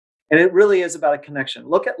And it really is about a connection.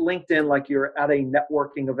 Look at LinkedIn like you're at a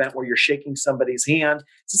networking event where you're shaking somebody's hand.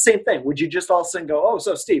 It's the same thing. Would you just all of a sudden go, oh,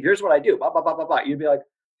 so Steve, here's what I do, blah, blah, blah, blah, blah. You'd be like,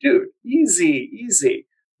 dude, easy, easy.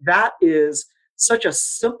 That is such a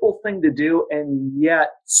simple thing to do and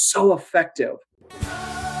yet so effective.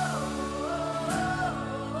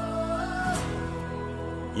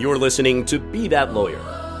 You're listening to Be That Lawyer,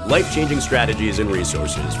 life-changing strategies and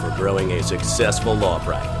resources for growing a successful law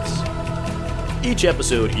practice. Each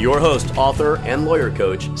episode, your host, author, and lawyer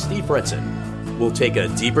coach, Steve Fretzin, will take a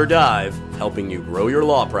deeper dive, helping you grow your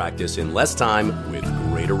law practice in less time with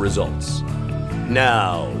greater results.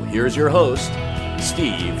 Now, here's your host,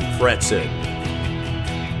 Steve Fretzin.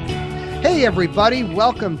 Hey, everybody.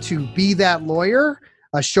 Welcome to Be That Lawyer,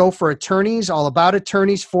 a show for attorneys, all about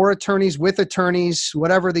attorneys, for attorneys, with attorneys,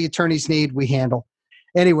 whatever the attorneys need, we handle.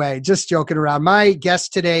 Anyway, just joking around. My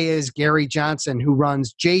guest today is Gary Johnson, who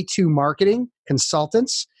runs J2 Marketing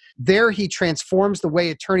Consultants. There, he transforms the way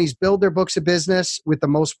attorneys build their books of business with the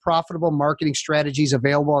most profitable marketing strategies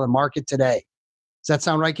available on the market today. Does that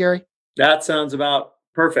sound right, Gary? That sounds about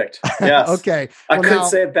perfect. Yes. Okay. Well, I couldn't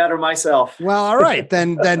say it better myself. Well, all right.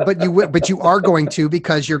 Then, but you are going to,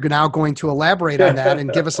 because you're now going to elaborate on that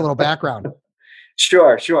and give us a little background.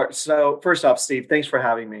 Sure. So first off, Steve, thanks for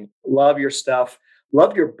having me. Love your stuff.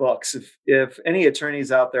 Love your books. If any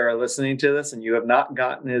attorneys out there are listening to this and you have not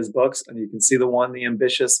gotten his books, and you can see the one, The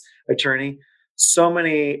Ambitious Attorney, so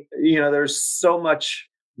many, there's so much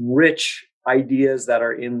rich ideas that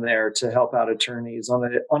are in there to help out attorneys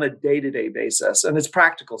on a day-to-day basis. And it's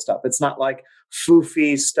practical stuff. It's not like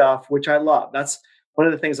foofy stuff, which I love. That's one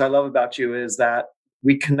of the things I love about you, is that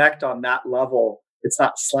we connect on that level. It's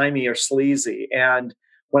not slimy or sleazy. And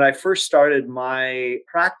when I first started my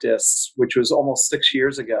practice, which was almost 6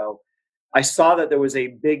 years ago, I saw that there was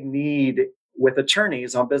a big need with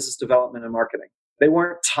attorneys on business development and marketing. They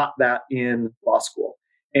weren't taught that in law school.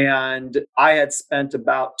 And I had spent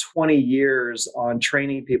about 20 years on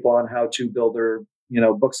training people on how to build their,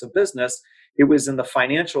 books of business. It was in the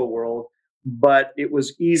financial world, but it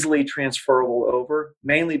was easily transferable over,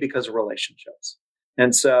 mainly because of relationships.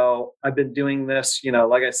 And so I've been doing this,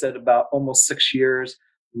 like I said, about almost 6 years.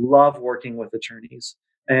 Love working with attorneys,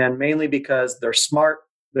 and mainly because they're smart,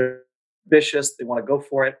 they're ambitious, they want to go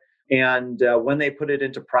for it. And when they put it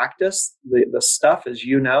into practice, the stuff, as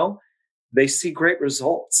you know, they see great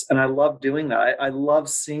results. And I love doing that. I love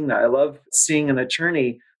seeing that. I love seeing an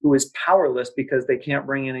attorney who is powerless because they can't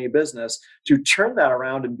bring in any business to turn that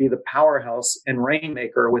around and be the powerhouse and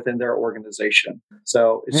rainmaker within their organization.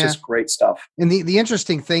 So it's just great stuff. And the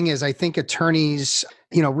interesting thing is, I think attorneys,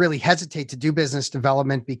 really hesitate to do business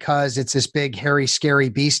development because it's this big, hairy, scary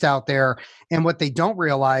beast out there. And what they don't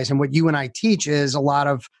realize, and what you and I teach, is a lot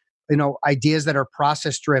of ideas that are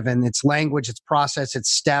process driven. It's language, it's process,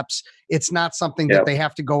 it's steps. It's not something that they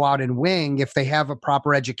have to go out and wing. If they have a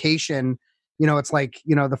proper education, it's like,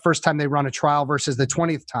 the first time they run a trial versus the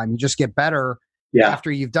 20th time. You just get better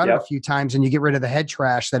after you've done it a few times, and you get rid of the head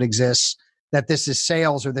trash that exists, that this is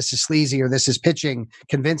sales, or this is sleazy, or this is pitching,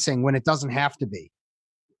 convincing, when it doesn't have to be.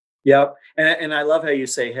 Yep. And I love how you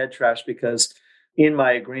say head trash, because in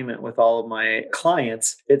my agreement with all of my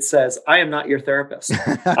clients, it says, I am not your therapist.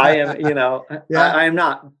 I am, I am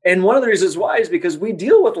not. And one of the reasons why is because we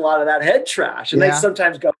deal with a lot of that head trash. And they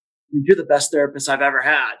sometimes go, you're the best therapist I've ever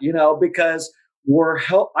had, because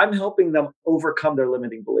I'm helping them overcome their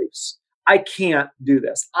limiting beliefs. I can't do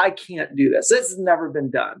this. I can't do this. This has never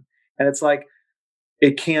been done. And it's like,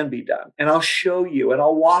 it can be done. And I'll show you, and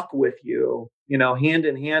I'll walk with you, hand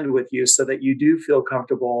in hand with you, so that you do feel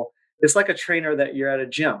comfortable. It's like a trainer that you're at a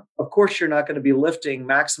gym. Of course, you're not going to be lifting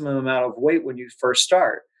maximum amount of weight when you first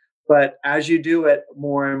start. But as you do it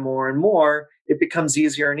more and more and more, it becomes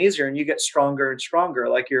easier and easier, and you get stronger and stronger,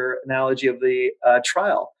 like your analogy of the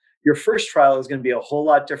trial. Your first trial is going to be a whole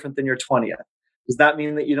lot different than your 20th. Does that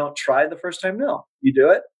mean that you don't try the first time? No, you do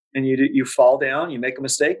it, and you fall down, you make a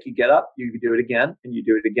mistake, you get up, you do it again, and you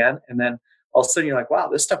do it again. And then all of a sudden you're like, wow,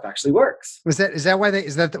 this stuff actually works. Is that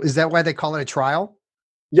why they call it a trial?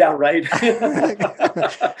 Yeah, right.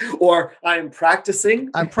 Or I'm practicing.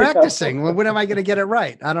 Well, when am I going to get it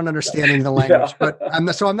right? I don't understand any of the language, but I'm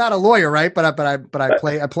not a lawyer, right? But I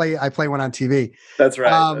play one on TV. That's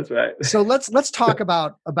right. That's right. So let's talk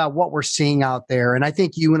about what we're seeing out there, and I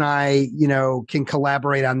think you and I, can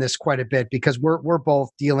collaborate on this quite a bit, because we're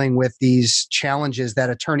both dealing with these challenges that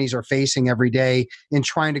attorneys are facing every day in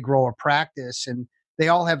trying to grow a practice, and they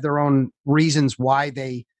all have their own reasons why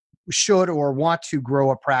they should or want to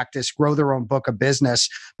grow a practice, grow their own book of business.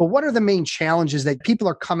 But what are the main challenges that people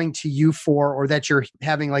are coming to you for, or that you're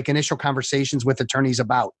having like initial conversations with attorneys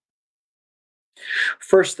about?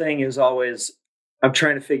 First thing is always, I'm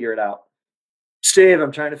trying to figure it out. Steve,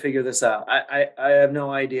 I'm trying to figure this out. I have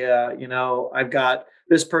no idea. I've got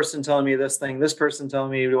this person telling me this thing, this person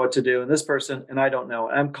telling me what to do, and this person, and I don't know.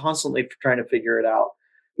 I'm constantly trying to figure it out.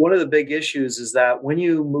 One of the big issues is that when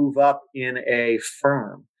you move up in a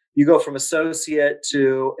firm, you go from associate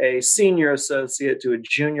to a senior associate to a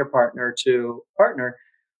junior partner to partner.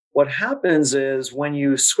 What happens is when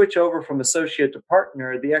you switch over from associate to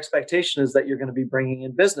partner, the expectation is that you're going to be bringing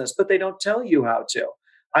in business, but they don't tell you how to.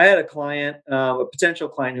 I had a client, a potential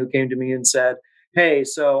client, who came to me and said, "Hey,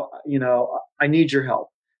 so I need your help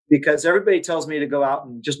because everybody tells me to go out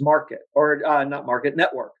and just market, or not market,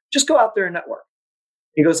 network. Just go out there and network."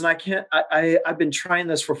 He goes, "And I can't. I've been trying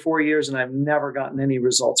this for 4 years and I've never gotten any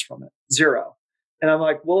results from it. Zero." And I'm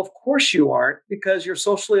like, "Well, of course you aren't, because you're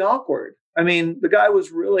socially awkward." I mean, the guy was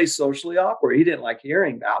really socially awkward. He didn't like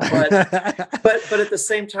hearing that, but at the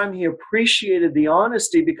same time, he appreciated the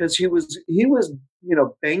honesty, because he was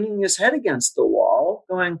banging his head against the wall,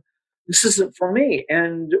 going, "This isn't for me."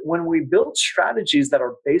 And when we build strategies that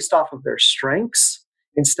are based off of their strengths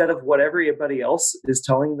instead of what everybody else is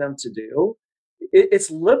telling them to do, it's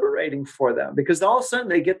liberating for them, because all of a sudden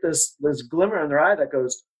they get this glimmer in their eye that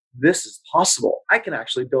goes, "This is possible. I can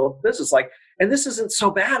actually build a business, and this isn't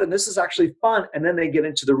so bad, and this is actually fun." And then they get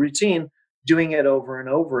into the routine, doing it over and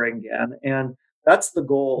over again. And that's the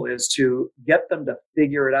goal, is to get them to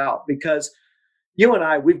figure it out, because you and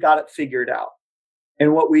I, we've got it figured out.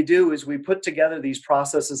 And what we do is we put together these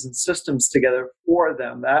processes and systems together for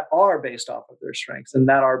them that are based off of their strengths and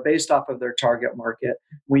that are based off of their target market.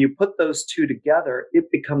 When you put those two together,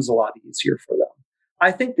 it becomes a lot easier for them.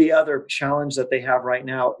 I think the other challenge that they have right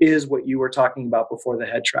now is what you were talking about before, the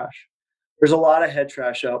head trash. There's a lot of head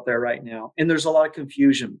trash out there right now, and there's a lot of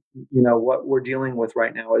confusion. What we're dealing with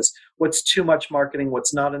right now is what's too much marketing,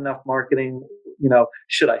 what's not enough marketing.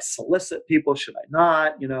 Should I solicit people? Should I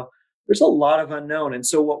not? There's a lot of unknown. And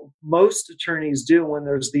so what most attorneys do when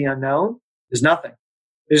there's the unknown is nothing.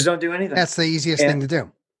 They just don't do anything. That's the easiest thing to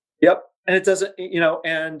do. Yep. And it doesn't,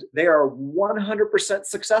 and they are 100%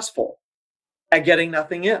 successful at getting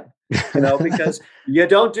nothing in, because you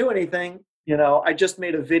don't do anything. I just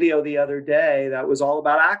made a video the other day that was all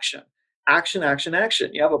about action. Action, action, action.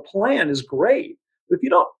 You have a plan is great, but if you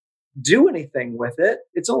don't do anything with it,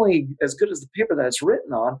 it's only as good as the paper that it's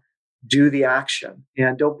written on. Do the action,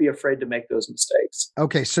 and don't be afraid to make those mistakes.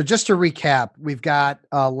 Okay. So just to recap, we've got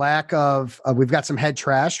a lack of, we've got some head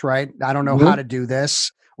trash, right? I don't know how to do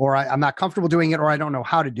this, or I'm not comfortable doing it, or I don't know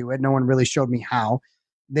how to do it. No one really showed me how.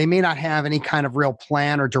 They may not have any kind of real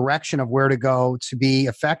plan or direction of where to go to be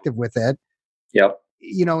effective with it. Yep.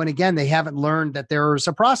 And again, they haven't learned that there's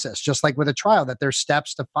a process, just like with a trial, that there's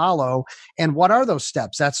steps to follow. And what are those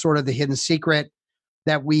steps? That's sort of the hidden secret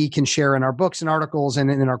that we can share in our books and articles and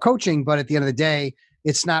in our coaching. But at the end of the day,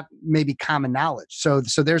 it's not maybe common knowledge. So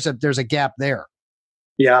there's a gap there.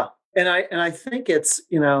 Yeah. And I think it's,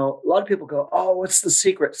 a lot of people go, "Oh, what's the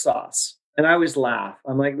secret sauce?" And I always laugh.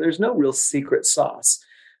 I'm like, there's no real secret sauce.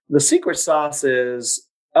 The secret sauce is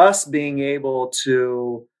us being able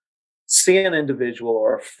to see an individual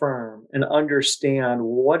or a firm and understand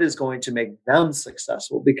what is going to make them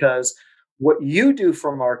successful, because what you do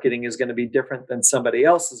for marketing is going to be different than somebody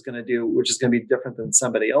else is going to do, which is going to be different than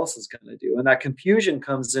somebody else is going to do. And that confusion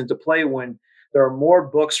comes into play when there are more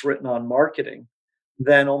books written on marketing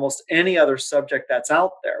than almost any other subject that's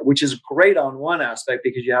out there, which is great on one aspect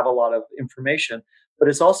because you have a lot of information, but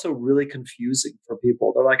it's also really confusing for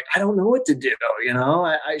people. They're like, "I don't know what to do.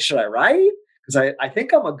 Should I write? Because I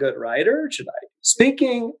think I'm a good writer. Should I be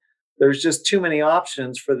speaking?" There's just too many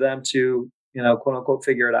options for them to, quote unquote,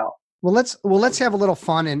 figure it out. Well, let's have a little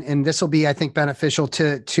fun, and this will be, I think, beneficial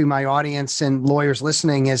to my audience and lawyers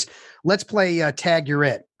listening. Is let's play Tag You're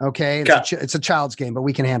It. Okay, it's a child's game, but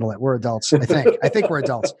we can handle it. We're adults. I think we're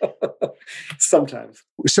adults. Sometimes.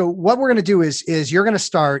 So what we're going to do is you're going to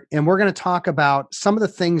start, and we're going to talk about some of the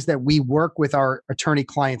things that we work with our attorney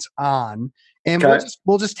clients on. And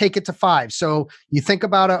we'll just take it to 5. So you think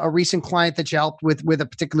about a recent client that you helped with a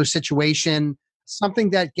particular situation, something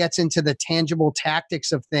that gets into the tangible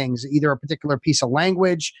tactics of things, either a particular piece of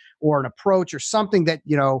language or an approach or something that,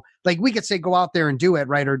 like we could say, go out there and do it,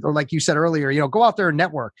 right? Or like you said earlier, go out there and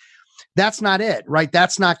network. That's not it, right?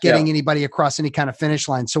 That's not getting anybody across any kind of finish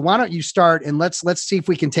line. So why don't you start, and let's see if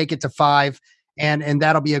we can take it to 5, and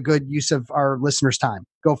that'll be a good use of our listeners' time.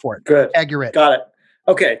 Go for it. Good. Tag You're It. Got it.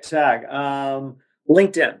 Okay. Tag.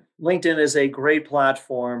 LinkedIn. LinkedIn is a great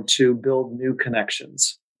platform to build new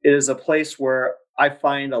connections. It is a place where I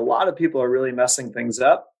find a lot of people are really messing things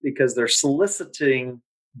up because they're soliciting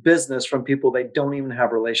business from people they don't even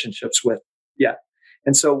have relationships with. yet.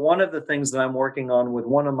 And so one of the things that I'm working on with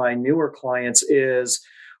one of my newer clients is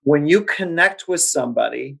when you connect with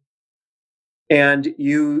somebody and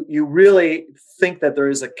you really think that there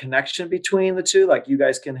is a connection between the two, like you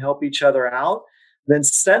guys can help each other out, then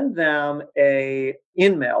send them a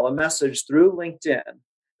message through LinkedIn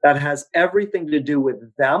that has everything to do with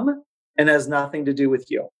them and has nothing to do with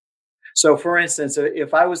you. So for instance,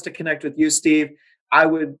 if I was to connect with you, Steve, I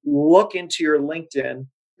would look into your LinkedIn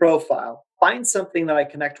profile, find something that I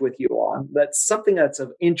connect with you on, that's something that's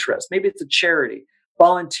of interest. Maybe it's a charity,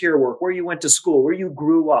 volunteer work, where you went to school, where you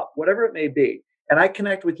grew up, whatever it may be. And I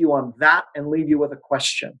connect with you on that and leave you with a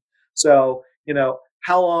question. So,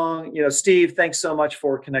 how long, Steve, thanks so much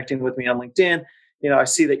for connecting with me on LinkedIn. I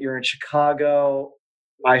see that you're in Chicago.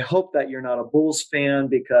 I hope that you're not a Bulls fan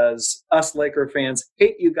because us Laker fans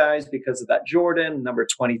hate you guys because of that Jordan, number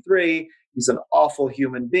 23. He's an awful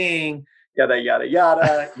human being, yada, yada,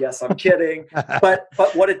 yada. Yes, I'm kidding. But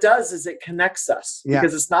what it does is it connects us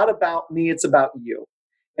because it's not about me, it's about you.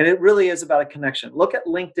 And it really is about a connection. Look at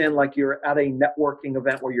LinkedIn like you're at a networking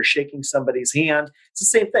event where you're shaking somebody's hand. It's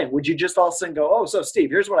the same thing. Would you just all of a sudden go, oh, so Steve,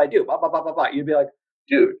 here's what I do, blah, blah, blah, blah, blah. You'd be like,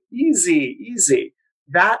 dude, easy.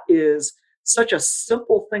 That is such a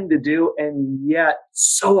simple thing to do and yet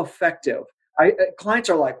so effective. Clients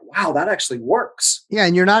are like, wow, that actually works. Yeah.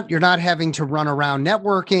 And you're not having to run around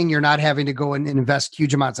networking. You're not having to go and invest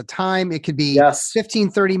huge amounts of time. It could be 15,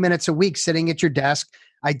 30 minutes a week sitting at your desk,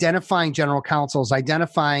 identifying general counsels,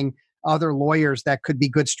 identifying other lawyers that could be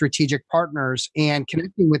good strategic partners and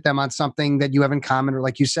connecting with them on something that you have in common, or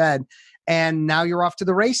like you said, and now you're off to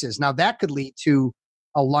the races. Now that could lead to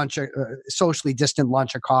a lunch, a socially distant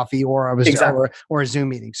lunch, a coffee, or a Zoom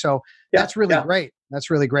meeting. So that's really great.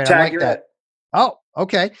 That's really great. I like that. Oh,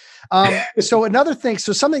 okay. So another thing,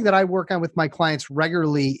 something that I work on with my clients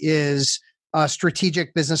regularly is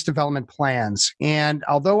strategic business development plans. And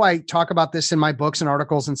although I talk about this in my books and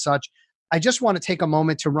articles and such, I just want to take a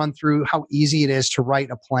moment to run through how easy it is to write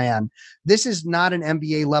a plan. This is not an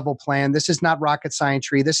MBA level plan. This is not rocket science.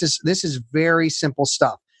 This is very simple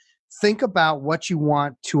stuff. Think about what you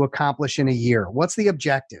want to accomplish in a year. What's the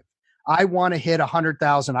objective? I want to hit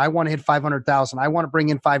 100,000. I want to hit 500,000. I want to bring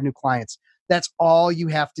in 5 new clients. That's all you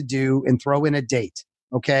have to do, and throw in a date.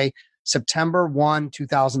 Okay. September 1,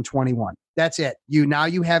 2021. That's it. Now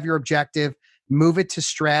you have your objective. Move it to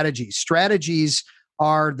strategies. Strategies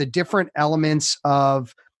are the different elements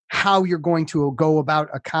of how you're going to go about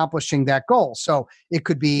accomplishing that goal. So it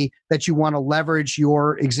could be that you want to leverage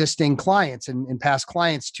your existing clients and past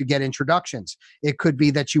clients to get introductions. It could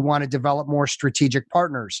be that you want to develop more strategic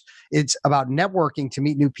partners. It's about networking to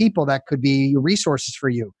meet new people that could be resources for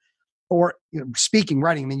you. Or speaking,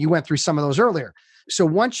 writing. I mean, you went through some of those earlier. So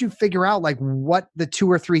once you figure out like what the 2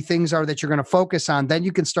 or 3 things are that you're going to focus on, then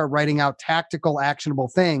you can start writing out tactical, actionable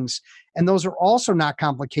things. And those are also not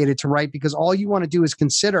complicated to write because all you want to do is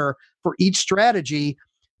consider for each strategy,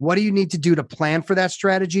 what do you need to do to plan for that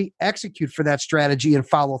strategy, execute for that strategy, and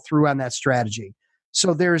follow through on that strategy.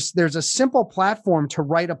 So there's a simple platform to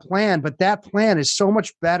write a plan, but that plan is so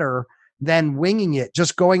much better than winging it,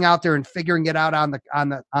 just going out there and figuring it out on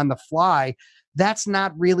the fly. That's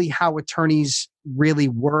not really how attorneys really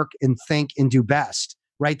work and think and do best,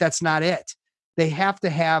 right? That's not it. They have to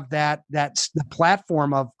have that's the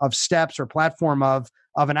platform of steps or platform of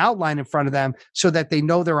an outline in front of them so that they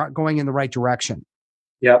know they're going in the right direction.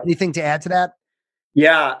 Yeah. Anything to add to that?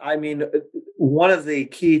 Yeah. I mean, one of the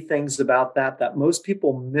key things about that most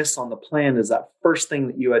people miss on the plan is that first thing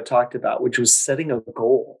that you had talked about, which was setting a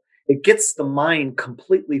goal. It gets the mind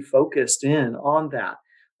completely focused in on that.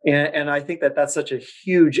 And I think that that's such a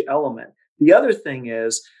huge element. The other thing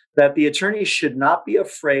is that the attorneys should not be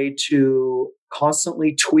afraid to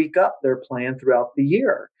constantly tweak up their plan throughout the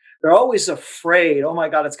year. They're always afraid, oh my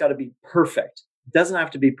God, it's got to be perfect. It doesn't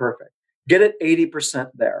have to be perfect. Get it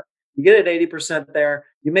 80% there. You get it 80% there,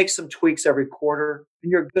 you make some tweaks every quarter,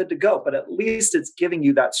 and you're good to go. But at least it's giving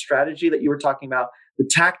you that strategy that you were talking about, the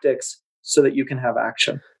tactics, so that you can have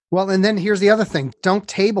action. Well, and then here's the other thing. Don't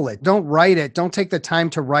table it. Don't write it. Don't take the time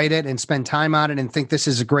to write it and spend time on it and think this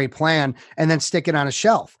is a great plan and then stick it on a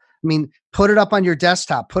shelf. I mean, put it up on your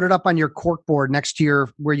desktop, put it up on your corkboard next to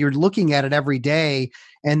where you're looking at it every day,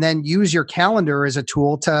 and then use your calendar as a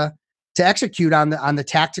tool to execute on the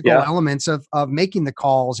tactical elements of making the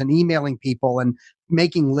calls and emailing people and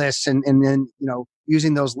making lists and then,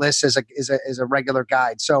 using those lists as a regular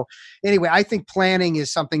guide. So anyway, I think planning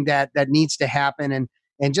is something that needs to happen,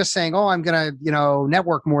 and just saying, oh, I'm going to,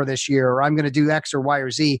 network more this year, or I'm going to do X or Y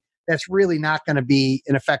or Z, that's really not going to be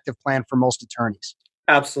an effective plan for most attorneys.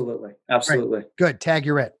 Absolutely. Right. Good. Tag,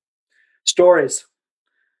 you're it. Stories.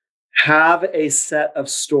 Have a set of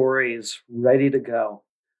stories ready to go.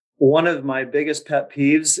 One of my biggest pet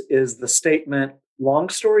peeves is the statement, long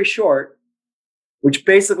story short, which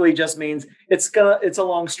basically just means it's a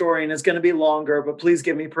long story and it's gonna be longer, but please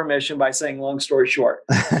give me permission by saying long story short.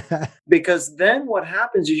 Because then what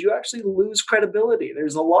happens is you actually lose credibility.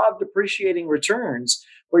 There's a law of depreciating returns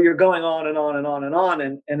where you're going on and on and on and on.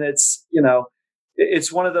 And it's,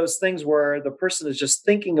 it's one of those things where the person is just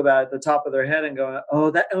thinking about it at the top of their head and going,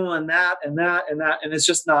 oh, that, oh, and that, and that, and that. And it's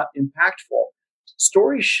just not impactful.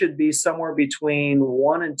 Stories should be somewhere between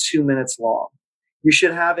 1 and 2 minutes long. You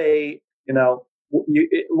should have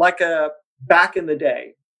like a back in the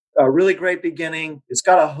day, a really great beginning. It's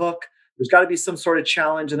got a hook. There's got to be some sort of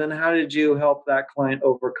challenge. And then how did you help that client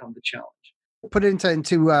overcome the challenge? Put it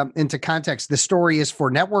into context. The story is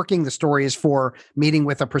for networking. The story is for meeting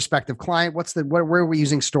with a prospective client. Where are we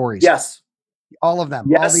using stories? Yes. All of them.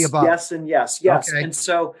 Yes, all the above. yes, and yes. Okay. And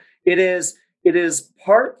so it is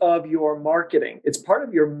part of your marketing. It's part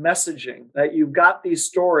of your messaging that you've got these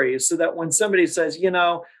stories so that when somebody says,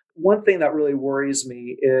 one thing that really worries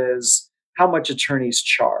me is how much attorneys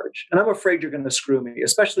charge. And I'm afraid you're going to screw me,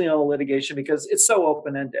 especially on a litigation, because it's so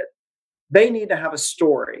open-ended. They need to have a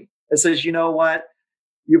story that says, you know what,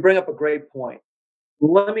 you bring up a great point.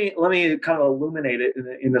 Let me kind of illuminate it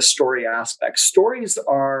in the story aspect. Stories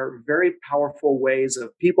are very powerful ways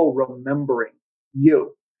of people remembering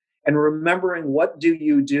you and remembering what do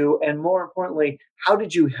you do, and more importantly, how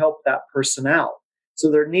did you help that person out? So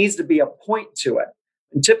there needs to be a point to it.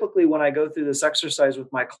 And typically when I go through this exercise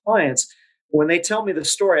with my clients, when they tell me the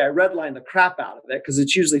story, I redline the crap out of it because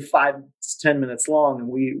it's usually 5 to 10 minutes long, and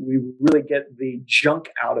we really get the junk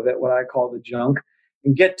out of it, what I call the junk,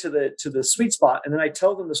 and get to the sweet spot. And then I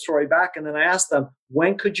tell them the story back, and then I ask them,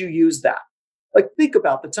 when could you use that? Like, think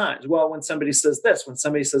about the times. Well, when somebody says this, when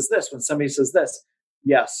somebody says this, when somebody says this.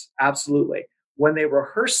 Yes, absolutely. When they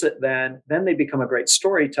rehearse it, then they become a great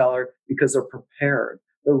storyteller because they're prepared.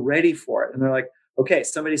 They're ready for it. And they're like, okay,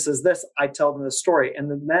 somebody says this, I tell them the story.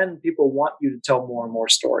 And then people want you to tell more and more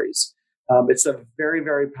stories. It's a very,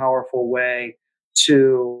 very powerful way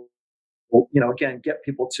to, again, get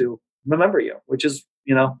people to remember you, which is,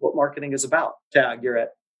 what marketing is about. Tag, you're it.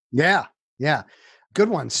 Yeah. Yeah. Good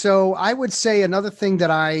one. So I would say another thing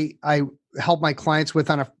that I help my clients with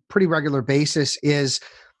on a pretty regular basis is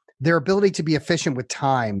their ability to be efficient with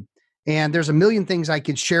time. And there's a million things I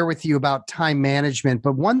could share with you about time management,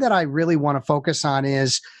 but one that I really want to focus on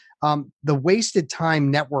is the wasted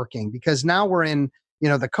time networking, because now we're in,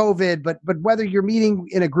 the COVID, but whether you're meeting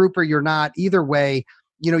in a group or you're not, either way,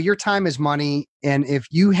 your time is money. And if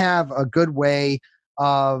you have a good way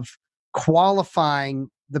of qualifying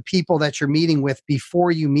the people that you're meeting with before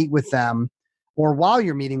you meet with them or while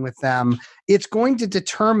you're meeting with them, it's going to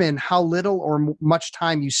determine how little or much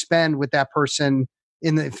time you spend with that person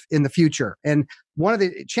in the future. And one of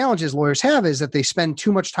the challenges lawyers have is that they spend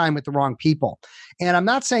too much time with the wrong people. And I'm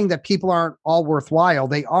not saying that people aren't all worthwhile.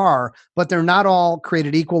 They are, but they're not all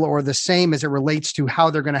created equal or the same as it relates to how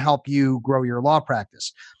they're going to help you grow your law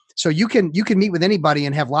practice. So you can meet with anybody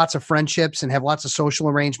and have lots of friendships and have lots of social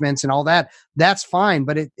arrangements and all that. That's fine.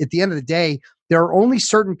 But at the end of the day, there are only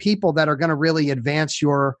certain people that are going to really advance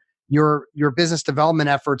your business development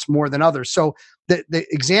efforts more than others. So the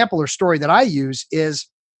example or story that I use is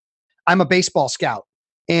I'm a baseball scout.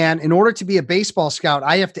 And in order to be a baseball scout,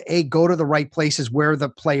 I have to go to the right places where the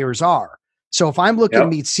players are. So if I'm looking to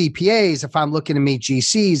meet CPAs, if I'm looking to meet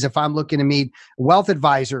GCs, if I'm looking to meet wealth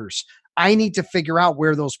advisors, I need to figure out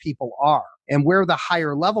where those people are and where the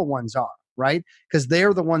higher level ones are, right? Because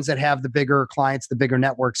they're the ones that have the bigger clients, the bigger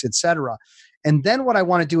networks, et cetera. And then what I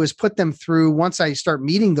want to do is put them through, once I start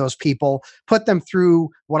meeting those people, put them through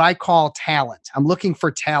what I call talent. I'm looking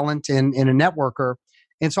for talent in a networker.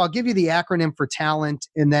 And so I'll give you the acronym for talent,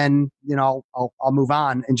 and then, I'll move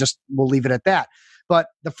on and we'll leave it at that. But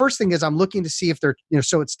the first thing is I'm looking to see if they're,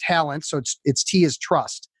 so it's talent. So it's T is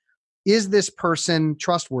trust. Is this person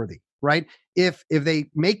trustworthy, right? If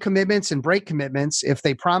they make commitments and break commitments, if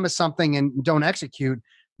they promise something and don't execute,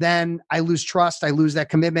 then I lose trust, I lose that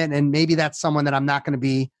commitment, and maybe that's someone that I'm not going to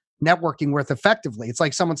be networking with effectively. It's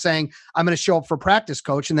like someone saying, I'm going to show up for practice,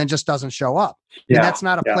 coach, and then just doesn't show up. Yeah. And that's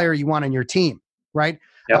not a player you want on your team, right?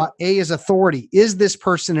 Yep. A is authority. Is this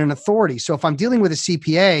person an authority? So if I'm dealing with a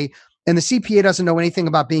CPA and the CPA doesn't know anything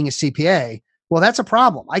about being a CPA, well, that's a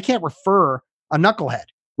problem. I can't refer a knucklehead,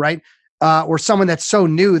 right? Or someone that's so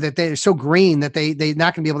new that they're so green that they're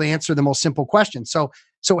not going to be able to answer the most simple questions.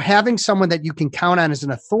 So having someone that you can count on as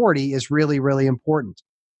an authority is really, really important.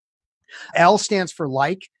 L stands for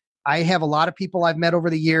like. I have a lot of people I've met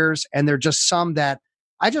over the years, and they're just some that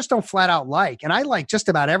I just don't flat out like. And I like just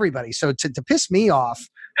about everybody. So to piss me off,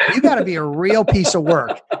 you got to be a real piece of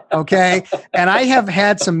work. Okay. And I have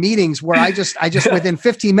had some meetings where I just within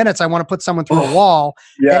 15 minutes, I want to put someone through a wall.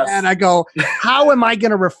 Yes. And I go, how am I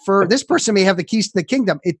going to refer? This person may have the keys to the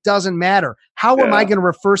kingdom. It doesn't matter. How am I going to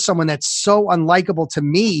refer someone that's so unlikable to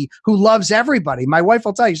me who loves everybody? My wife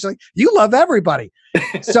will tell you, she's like, you love everybody.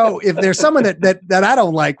 So if there's someone that I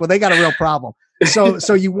don't like, well, they got a real problem.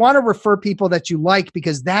 So you want to refer people that you like,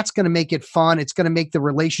 because that's going to make it fun. It's going to make the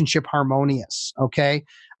relationship harmonious. Okay.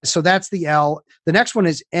 So that's the L. The next one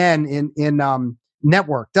is N in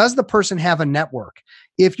network. Does the person have a network?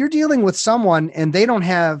 If you're dealing with someone and they don't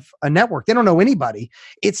have a network, they don't know anybody,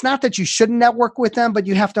 it's not that you shouldn't network with them, but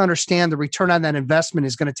you have to understand the return on that investment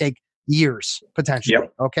is going to take years potentially.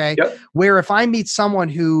 Yep. Okay. Yep. Where if I meet someone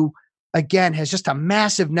who, again, has just a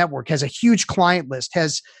massive network, has a huge client list,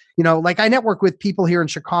 has, like I network with people here in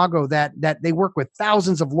Chicago that they work with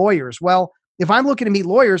thousands of lawyers. Well, if I'm looking to meet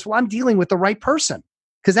lawyers, well, I'm dealing with the right person,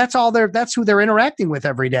 because that's who they're interacting with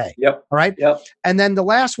every day. Yep. All right. Yep. And then the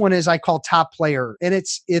last one is I call top player. And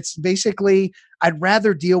it's basically, I'd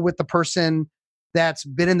rather deal with the person that's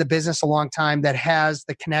been in the business a long time, that has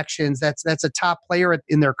the connections, that's a top player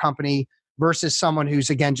in their company, versus someone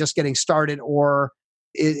who's, again, just getting started or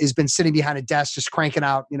has been sitting behind a desk just cranking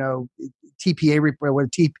out, TPA report.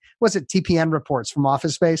 What's it? TPN reports from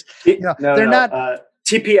Office Space. They're not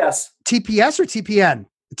TPS. TPS or TPN?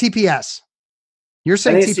 TPS. You're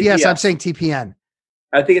saying TPS. I'm saying TPN.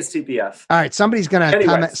 I think it's TPS. All right. Somebody's going to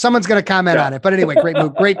comment. Someone's going to comment on it. But anyway, great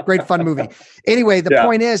move. Great fun movie. Anyway, the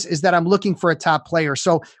point is that I'm looking for a top player.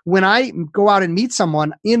 So when I go out and meet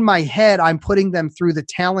someone, in my head, I'm putting them through the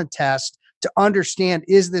talent test to understand,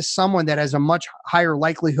 is this someone that has a much higher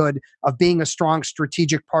likelihood of being a strong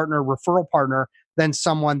strategic partner, referral partner, than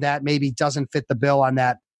someone that maybe doesn't fit the bill on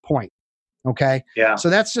that point. Okay. Yeah. So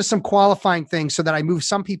that's just some qualifying things so that I move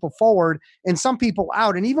some people forward and some people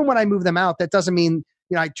out. And even when I move them out, that doesn't mean,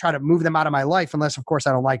 I try to move them out of my life, unless of course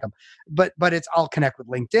I don't like them, but I'll connect with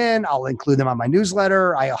LinkedIn. I'll include them on my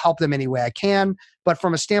newsletter. I'll help them any way I can. But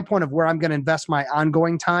from a standpoint of where I'm going to invest my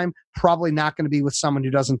ongoing time, probably not going to be with someone who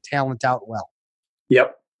doesn't talent out well.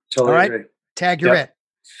 Yep. Totally. All right. Agree. Tag, you're it.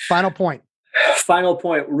 Final point. Final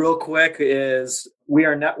point real quick is we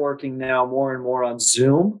are networking now more and more on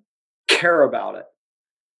Zoom. Care about it.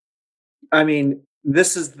 I mean,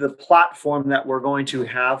 this is the platform that we're going to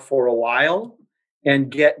have for a while,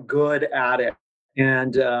 and get good at it.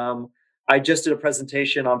 And I just did a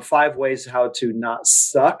presentation on 5 ways how to not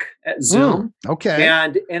suck at Zoom. Okay.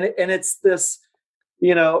 And it's this,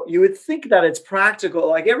 you would think that it's practical,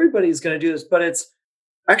 like everybody's going to do this, but it's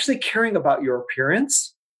actually caring about your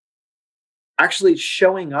appearance, actually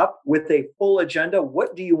showing up with a full agenda.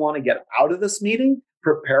 What do you want to get out of this meeting?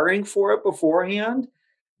 Preparing for it beforehand,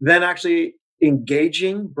 then actually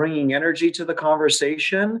engaging, bringing energy to the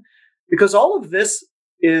conversation. Because all of this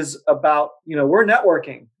is about, we're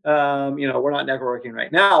networking. We're not networking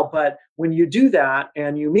right now, but when you do that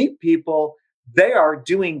and you meet people, they are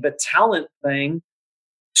doing the talent thing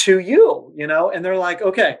to you, and they're like,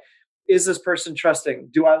 okay, is this person trusting?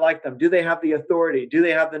 Do I like them? Do they have the authority? Do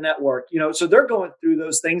they have the network? So they're going through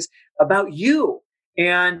those things about you.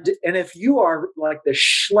 And if you are like the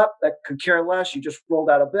schlep that could care less, you just rolled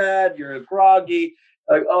out of bed, you're groggy,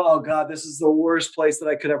 like, oh God, this is the worst place that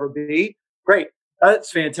I could ever be. Great.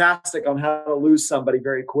 That's fantastic on how to lose somebody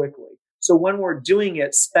very quickly. So when we're doing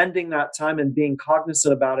it, spending that time and being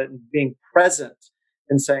cognizant about it and being present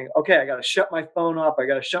and saying, okay, I got to shut my phone off. I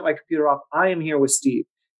got to shut my computer off. I am here with Steve.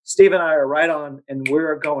 Steve and I are right on, and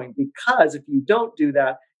we're going, because if you don't do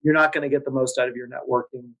that, you're not going to get the most out of your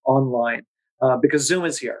networking online, because Zoom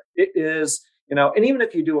is here. It is, and even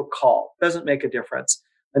if you do a call, it doesn't make a difference.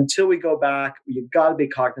 Until we go back, you've got to be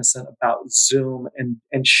cognizant about Zoom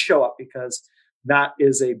and show up, because that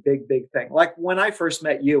is a big, big thing. Like when I first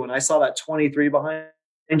met you and I saw that 23 behind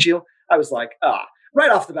you, I was like, right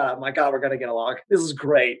off the bat, I'm like, we're going to get along. This is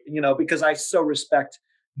great, because I so respect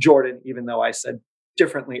Jordan, even though I said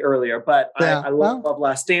differently earlier. But I love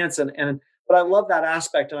Last Dance, but I love that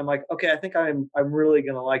aspect. And I'm like, okay, I think I'm really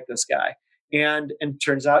going to like this guy. And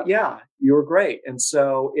turns out, you were great. And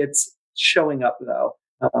so it's showing up though,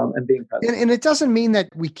 and being present. And it doesn't mean that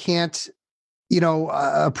we can't,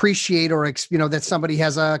 appreciate or, that somebody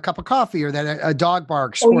has a cup of coffee, or that a dog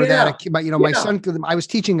barks, my son, I was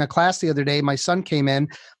teaching a class the other day. My son came in,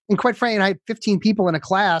 and quite frankly, I had 15 people in a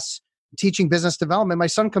class teaching business development. My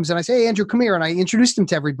son comes in, I say, hey, Andrew, come here. And I introduced him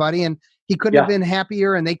to everybody, and he couldn't have been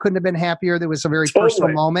happier, and they couldn't have been happier. There was a very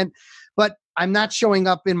personal moment. But I'm not showing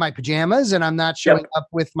up in my pajamas and I'm not showing up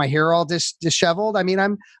with my hair all disheveled. I mean,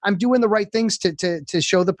 I'm doing the right things to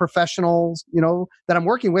show the professionals, that I'm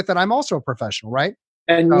working with, that I'm also a professional, right?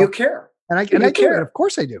 And you care. And I care. Of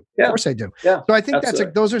course I do. Yeah. Of course I do. Yeah, so I think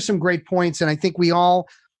absolutely. those are some great points. And I think we all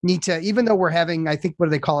need to, even though we're having, I think, what do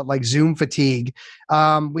they call it? Like Zoom fatigue.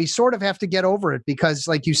 We sort of have to get over it because,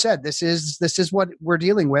 like you said, this is what we're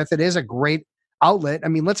dealing with. It is a great outlet. I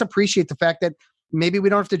mean, let's appreciate the fact that maybe we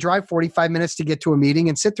don't have to drive 45 minutes to get to a meeting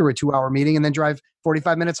and sit through a 2-hour meeting and then drive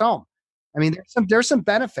 45 minutes home. I mean, there's some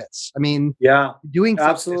benefits. I mean, doing things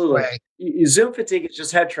absolutely. This way, Zoom fatigue is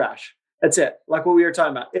just head trash. That's it. Like what we were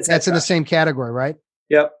talking about. That's in the same category, right?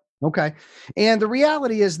 Yep. Okay. And the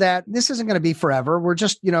reality is that this isn't going to be forever. We're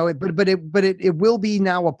just, but it will be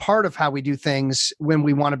now a part of how we do things when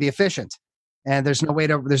we want to be efficient. And there's no way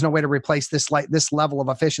to replace this level of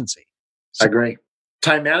efficiency. So, I agree.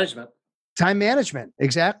 Time management.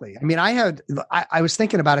 Exactly. I mean, I was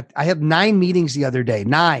thinking about it. I had 9 meetings the other day,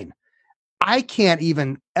 9. I can't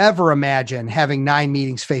even ever imagine having 9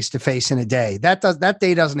 meetings face-to-face in a day. That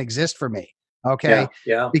day doesn't exist for me. Okay.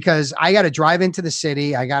 Yeah. Because I got to drive into the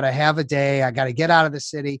city. I got to have a day. I got to get out of the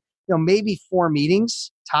city, maybe 4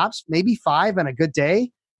 meetings tops, maybe 5 on a good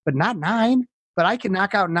day, but not 9, but I can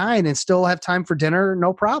knock out 9 and still have time for dinner.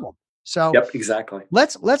 No problem. So exactly.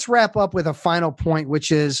 Let's wrap up with a final point,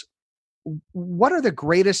 which is, what are the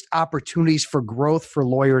greatest opportunities for growth for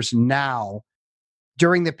lawyers now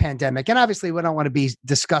during the pandemic? And obviously we don't want to be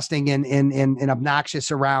disgusting and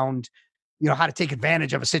obnoxious around, how to take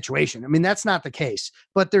advantage of a situation. I mean, that's not the case,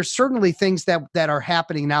 but there's certainly things that are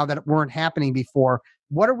happening now that weren't happening before.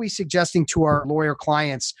 What are we suggesting to our lawyer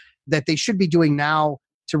clients that they should be doing now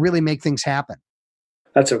to really make things happen?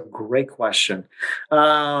 That's a great question.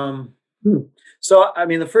 So, I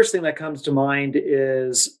mean, the first thing that comes to mind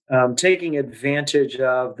is taking advantage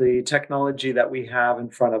of the technology that we have in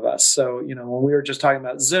front of us. So, when we were just talking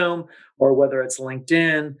about Zoom, or whether it's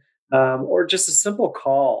LinkedIn, or just a simple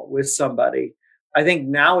call with somebody, I think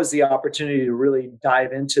now is the opportunity to really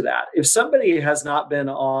dive into that. If somebody has not been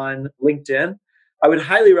on LinkedIn, I would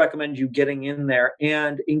highly recommend you getting in there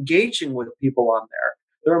and engaging with people on there.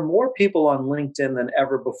 There are more people on LinkedIn than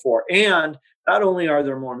ever before. And not only are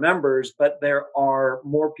there more members, but there are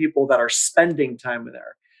more people that are spending time in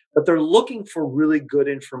there. But they're looking for really good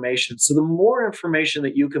information. So the more information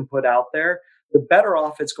that you can put out there, the better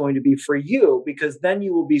off it's going to be for you, because then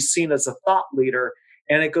you will be seen as a thought leader.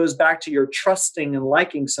 And it goes back to your trusting and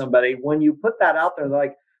liking somebody. When you put that out there, they're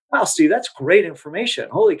like, wow, Steve, that's great information.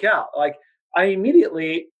 Holy cow. Like, I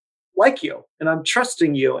immediately like you and I'm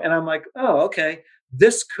trusting you. And I'm like, oh, okay,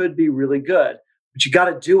 this could be really good. But you got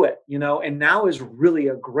to do it, and now is really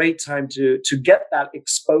a great time to get that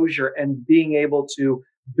exposure and being able to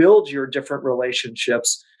build your different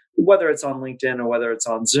relationships, whether it's on LinkedIn or whether it's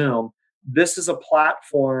on Zoom. This is a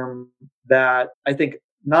platform that I think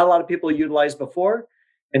not a lot of people utilized before,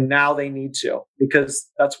 and now they need to, because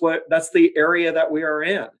that's the area that we are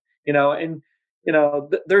in,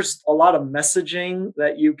 there's a lot of messaging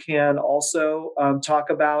that you can also talk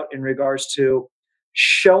about in regards to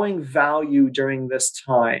showing value during this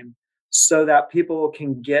time so that people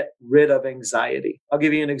can get rid of anxiety. I'll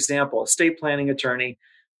give you an example. Estate planning attorney,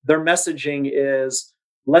 their messaging is,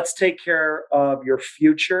 let's take care of your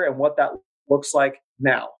future and what that looks like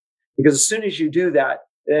now. Because as soon as you do that,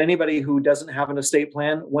 anybody who doesn't have an estate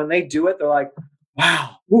plan, when they do it, they're like,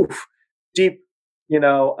 wow, oof, deep,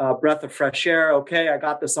 breath of fresh air. Okay, I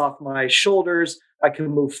got this off my shoulders. I can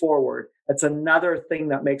move forward. That's another thing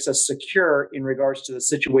that makes us secure in regards to the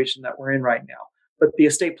situation that we're in right now. But the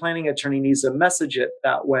estate planning attorney needs to message it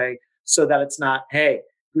that way so that it's not, hey,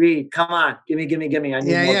 greed, come on, give me. I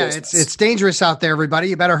need more business. It's dangerous out there, everybody.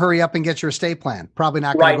 You better hurry up and get your estate plan. Probably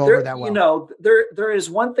not going to go over that well. There is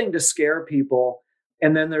one thing to scare people,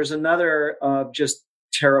 and then there's another just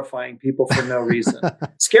terrifying people for no reason.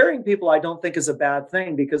 Scaring people, I don't think, is a bad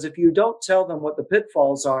thing, because if you don't tell them what the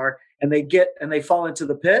pitfalls are and they fall into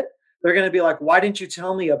the pit, they're going to be like, why didn't you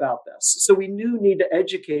tell me about this? So we do need to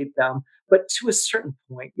educate them, but to a certain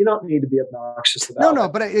point, you don't need to be obnoxious about it. No,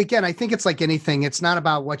 but again, I think it's like anything. It's not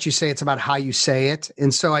about what you say, it's about how you say it.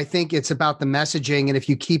 And so I think it's about the messaging. And if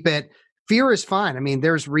you keep it, fear is fine. I mean,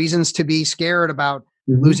 there's reasons to be scared about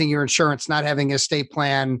losing your insurance, not having an estate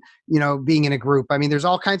plan, being in a group. I mean, there's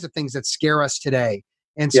all kinds of things that scare us today.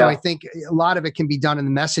 And so I think a lot of it can be done in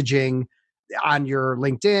the messaging on your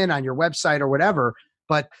LinkedIn, on your website or whatever.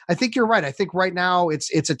 But I think you're right. I think right now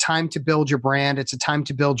it's a time to build your brand. It's a time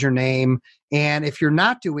to build your name. And if you're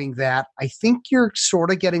not doing that, I think you're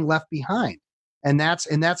sort of getting left behind. And that's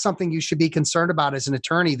something you should be concerned about as an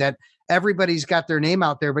attorney, that everybody's got their name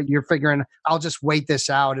out there, but you're figuring, I'll just wait this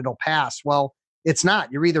out. It'll pass. Well, it's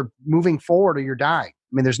not. You're either moving forward or you're dying.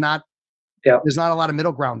 I mean, there's not a lot of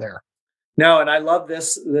middle ground there. No, and I love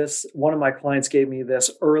this. One of my clients gave me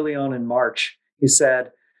this early on in March. He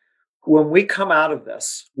said, when we come out of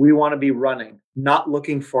this, we want to be running, not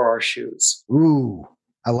looking for our shoes. Ooh,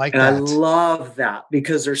 I like that. And I love that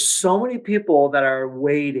because there's so many people that are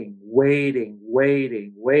waiting.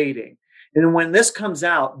 And when this comes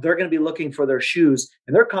out, they're going to be looking for their shoes,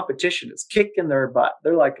 and their competition is kicking their butt.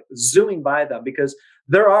 They're like zooming by them because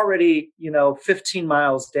they're already, 15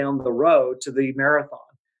 miles down the road to the marathon.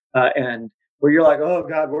 And where you're like, oh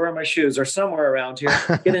God, where are my shoes? They're somewhere around here.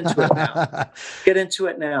 Get into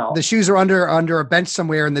it now. The shoes are under a bench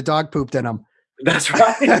somewhere and the dog pooped in them. That's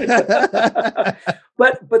right.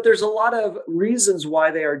 But there's a lot of reasons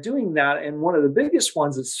why they are doing that. And one of the biggest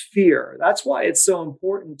ones is fear. That's why it's so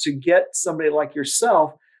important to get somebody like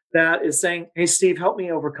yourself that is saying, hey, Steve, help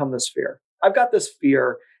me overcome this fear. I've got this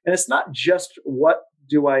fear. And it's not just what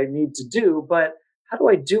do I need to do, but how do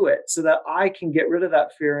I do it so that I can get rid of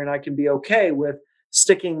that fear and I can be okay with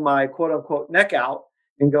sticking my quote unquote neck out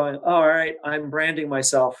and going, oh, all right, I'm branding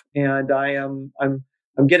myself and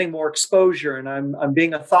I'm getting more exposure and I'm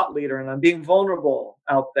being a thought leader and I'm being vulnerable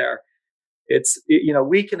out there.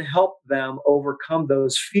 We can help them overcome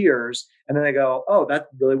those fears. And then they go, oh, that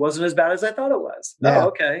really wasn't as bad as I thought it was. Yeah. Oh,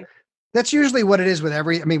 okay. That's usually what it is with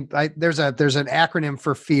there's an acronym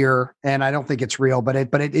for fear, and I don't think it's real, but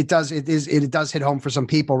it does hit home for some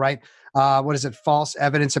people, right? What is it? False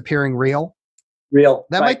evidence appearing real. Real.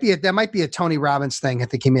 That might be a Tony Robbins thing. I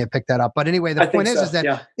think he may have picked that up. But anyway, the point is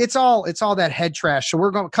that it's all that head trash. So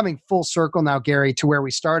we're coming full circle now, Gary, to where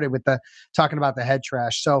we started with talking about the head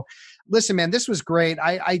trash. So listen, man, this was great.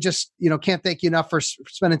 I just, can't thank you enough for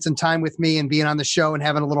spending some time with me and being on the show and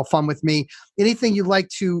having a little fun with me. Anything you'd like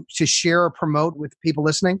to share or promote with people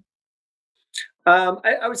listening?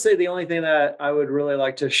 I would say the only thing that I would really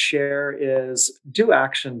like to share is do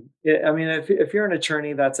action. I mean, if you're an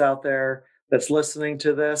attorney that's out there that's listening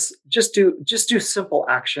to this, just do simple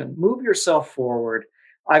action. Move yourself forward.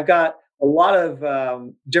 I've got a lot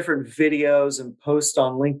of different videos and posts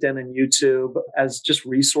on LinkedIn and YouTube as just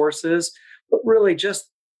resources, but really just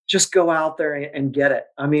go out there and get it.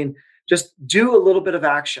 I mean, just do a little bit of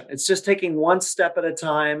action. It's just taking one step at a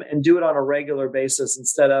time and do it on a regular basis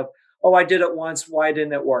instead of, oh, I did it once, why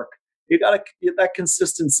didn't it work? That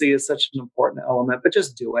consistency is such an important element, but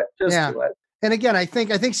just do it. Do it. And again, I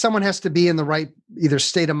think someone has to be in the right either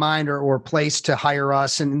state of mind or place to hire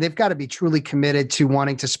us. And they've got to be truly committed to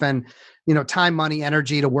wanting to spend, time, money,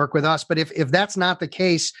 energy to work with us. But if that's not the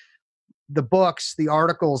case, the books, the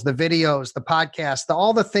articles, the videos, the podcasts,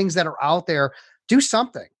 all the things that are out there, do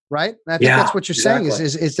something, right? I think that's what you're saying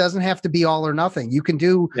is it doesn't have to be all or nothing. You can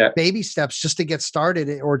do baby steps just to get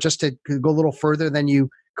started or just to go a little further than you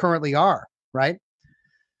currently are, right?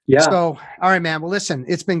 Yeah. So, all right, man. Well, listen,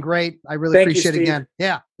 it's been great. I really appreciate it again.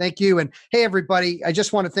 Yeah. Thank you. And hey, everybody, I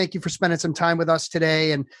just want to thank you for spending some time with us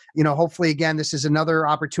today. And, hopefully, again, this is another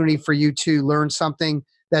opportunity for you to learn something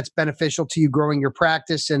that's beneficial to you growing your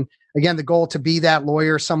practice. And again, the goal to be that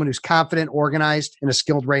lawyer, someone who's confident, organized, and a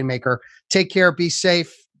skilled rainmaker. Take care. Be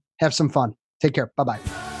safe. Have some fun. Take care. Bye-bye.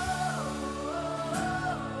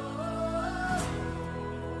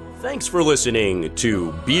 Thanks for listening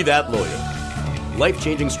to Be That Lawyer.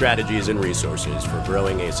 Life-changing strategies and resources for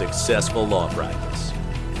growing a successful law practice.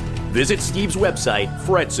 Visit Steve's website,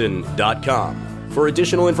 fretzin.com, for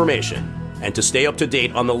additional information and to stay up to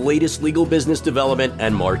date on the latest legal business development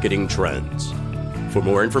and marketing trends. For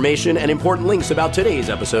more information and important links about today's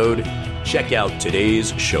episode, check out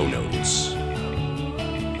today's show notes.